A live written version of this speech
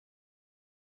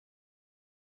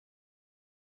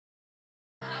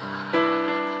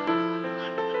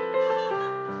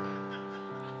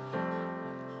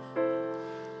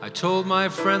told my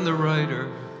friend the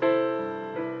writer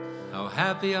how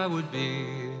happy I would be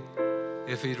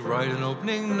if he'd write an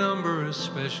opening number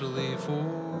especially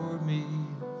for me.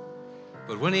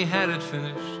 But when he had it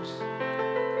finished,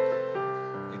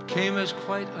 it came as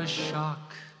quite a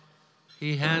shock.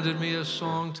 He handed me a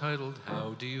song titled,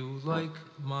 How Do You Like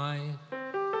My...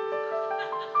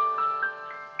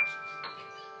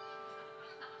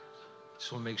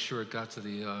 Just want to make sure it got to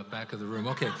the back of the room.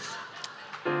 Okay.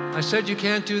 I said, you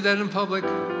can't do that in public.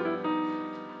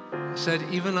 He said,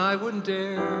 even I wouldn't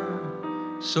dare.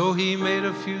 So he made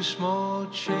a few small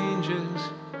changes.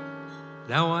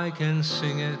 Now I can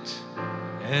sing it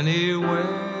anywhere.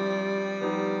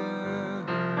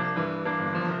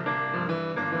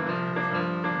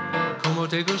 Como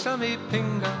te gusta mi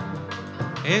pinga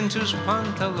en tus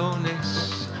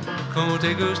pantalones. Como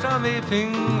te gusta mi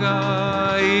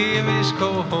pinga y mis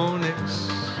cojones.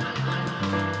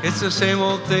 It's the same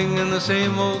old thing in the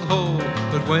same old hole,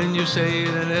 but when you say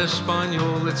it in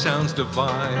Espanol, it sounds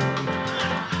divine.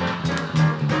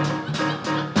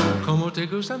 Como te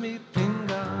gusta mi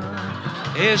pinga,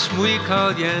 es muy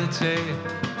caliente.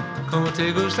 Como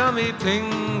te gusta mi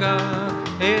pinga,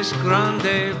 es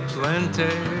grande,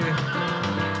 plenty.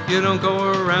 You don't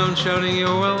go around shouting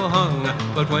you're well hung,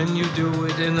 but when you do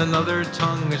it in another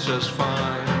tongue, it's just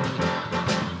fine.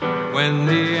 When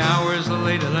the hours are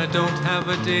late and I don't have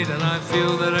a date and I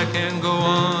feel that I can't go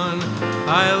on,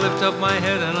 I lift up my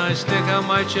head and I stick out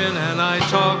my chin and I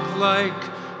talk like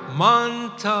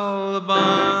Montalban.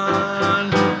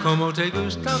 Como te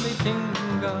gusta mi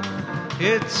pinga?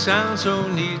 It sounds so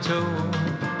neato,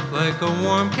 like a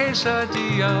warm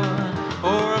quesadilla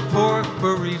or a pork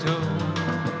burrito.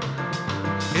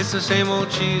 It's the same old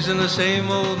cheese and the same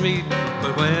old meat,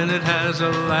 but when it has a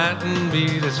Latin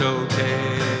beat, it's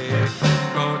okay.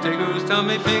 Como te gusta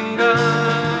mi pinga?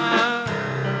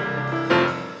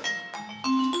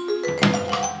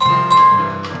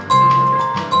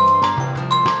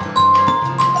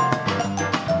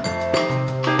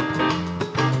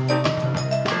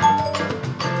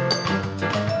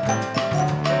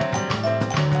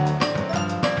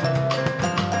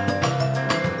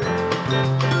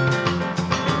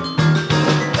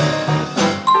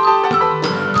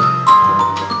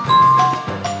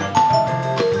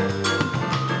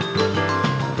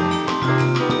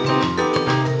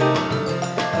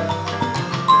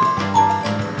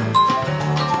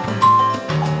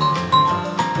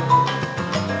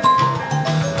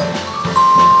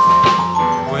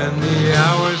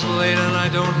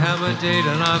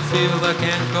 And I feel I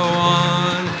can't go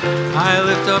on. I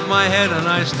lift up my head and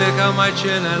I stick out my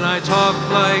chin and I talk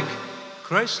like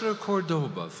Chrysler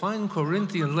Cordoba, fine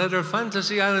Corinthian leather,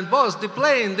 Fantasy Island boss, the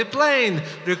plane,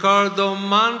 Ricardo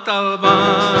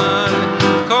Montalban.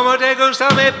 Como te gusta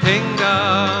mi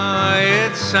pinga?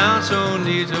 It sounds so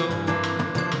neato,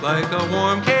 like a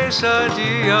warm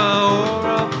quesadilla or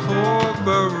a pork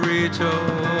burrito.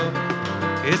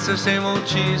 It's the same old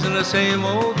cheese and the same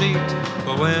old meat,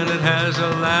 but when it has a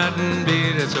Latin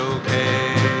beat, it's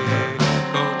okay.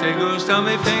 Como te gusta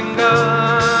mi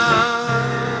pinga?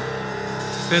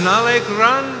 Finale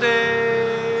grande.